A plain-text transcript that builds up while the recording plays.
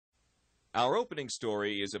Our opening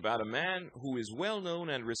story is about a man who is well known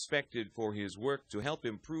and respected for his work to help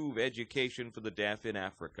improve education for the deaf in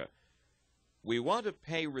Africa. We want to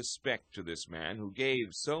pay respect to this man who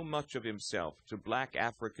gave so much of himself to black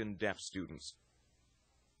African deaf students.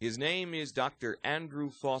 His name is Dr. Andrew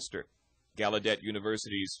Foster, Gallaudet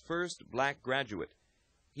University's first black graduate.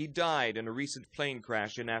 He died in a recent plane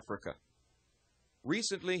crash in Africa.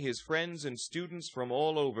 Recently, his friends and students from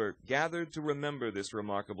all over gathered to remember this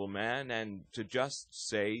remarkable man and to just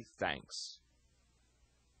say thanks.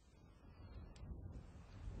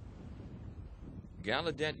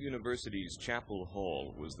 Gallaudet University's Chapel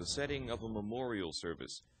Hall was the setting of a memorial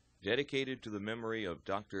service dedicated to the memory of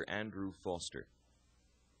Dr. Andrew Foster.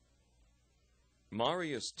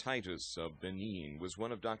 Marius Titus of Benin was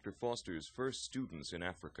one of Dr. Foster's first students in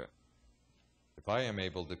Africa. If I am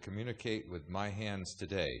able to communicate with my hands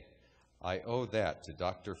today, I owe that to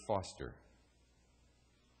Dr. Foster.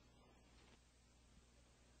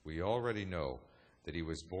 We already know that he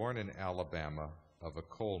was born in Alabama of a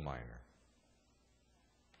coal miner.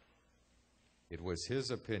 It was his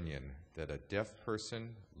opinion that a deaf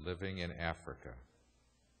person living in Africa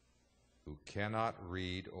who cannot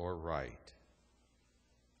read or write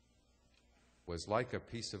was like a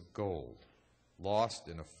piece of gold lost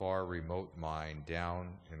in a far remote mine down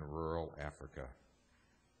in rural Africa.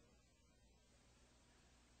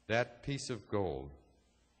 That piece of gold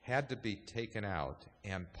had to be taken out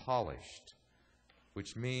and polished,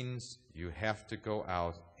 which means you have to go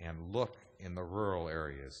out and look in the rural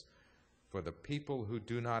areas for the people who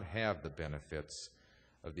do not have the benefits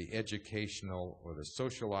of the educational or the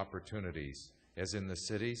social opportunities as in the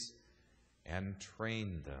cities, and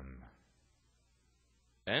train them.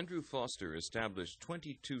 Andrew Foster established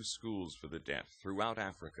 22 schools for the deaf throughout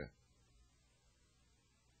Africa.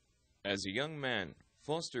 As a young man,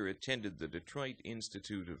 Foster attended the Detroit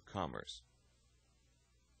Institute of Commerce.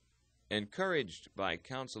 Encouraged by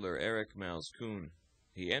counselor Eric Malzkuhn,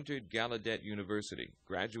 he entered Gallaudet University,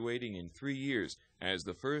 graduating in 3 years as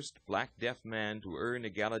the first black deaf man to earn a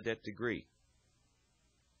Gallaudet degree.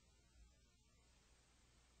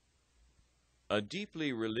 A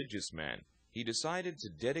deeply religious man, he decided to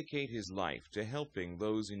dedicate his life to helping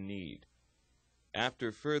those in need.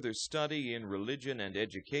 After further study in religion and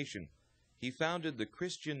education, he founded the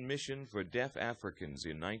Christian Mission for Deaf Africans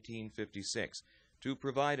in 1956 to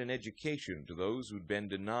provide an education to those who'd been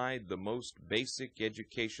denied the most basic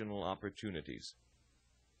educational opportunities.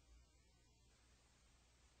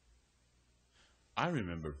 I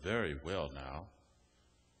remember very well now,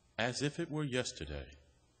 as if it were yesterday.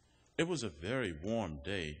 It was a very warm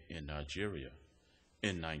day in Nigeria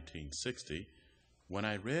in 1960 when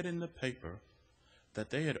I read in the paper that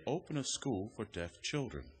they had opened a school for deaf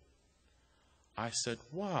children. I said,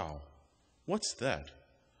 "Wow, what's that?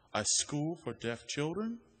 A school for deaf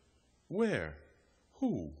children? Where?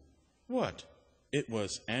 Who? What?" It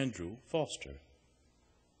was Andrew Foster.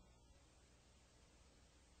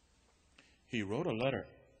 He wrote a letter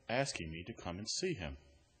asking me to come and see him.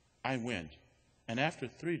 I went, and after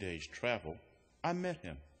 3 days' travel, I met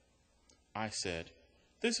him. I said,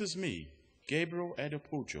 "This is me, Gabriel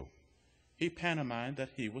Adepojo." He pantomimed that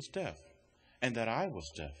he was deaf, and that I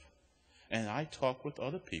was deaf. And I talked with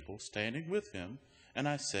other people standing with him, and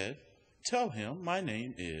I said, "Tell him my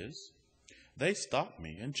name is..." They stopped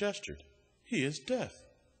me and gestured. "He is deaf.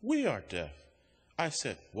 We are deaf." I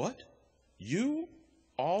said, "What? You?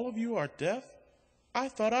 All of you are deaf? I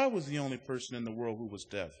thought I was the only person in the world who was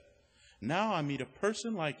deaf. Now I meet a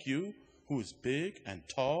person like you who is big and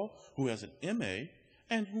tall, who has an MA,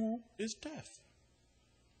 and who is deaf."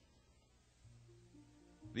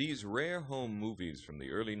 These rare home movies from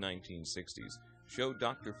the early 1960s show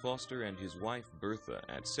Dr. Foster and his wife Bertha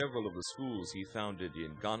at several of the schools he founded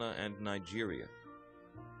in Ghana and Nigeria.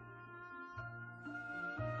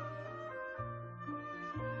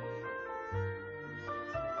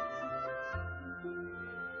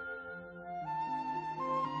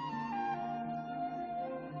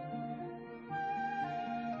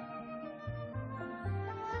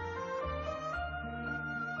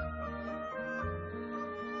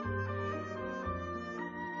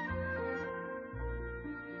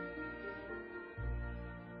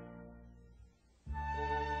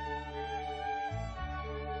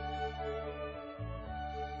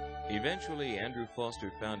 Eventually, Andrew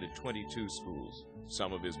Foster founded 22 schools.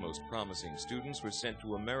 Some of his most promising students were sent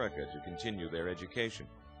to America to continue their education.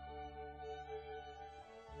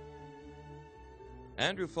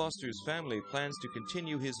 Andrew Foster's family plans to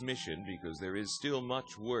continue his mission because there is still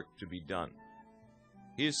much work to be done.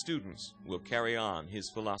 His students will carry on his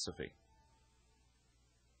philosophy.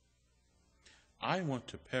 I want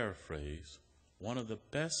to paraphrase one of the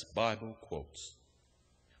best Bible quotes.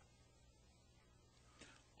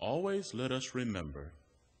 Always let us remember,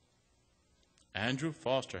 Andrew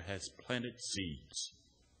Foster has planted seeds.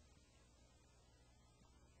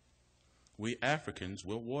 We Africans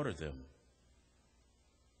will water them.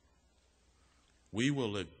 We will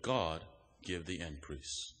let God give the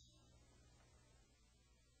increase.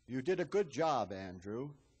 You did a good job, Andrew.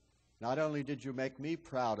 Not only did you make me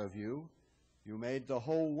proud of you, you made the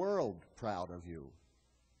whole world proud of you.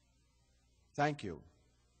 Thank you.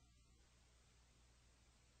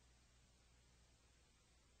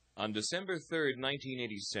 On December 3,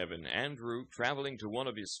 1987, Andrew, traveling to one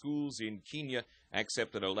of his schools in Kenya,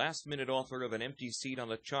 accepted a last-minute offer of an empty seat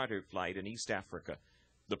on a charter flight in East Africa.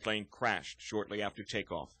 The plane crashed shortly after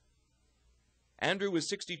takeoff. Andrew was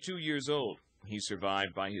 62 years old. He's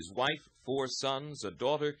survived by his wife, 4 sons, a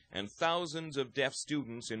daughter, and thousands of deaf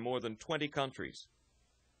students in more than 20 countries.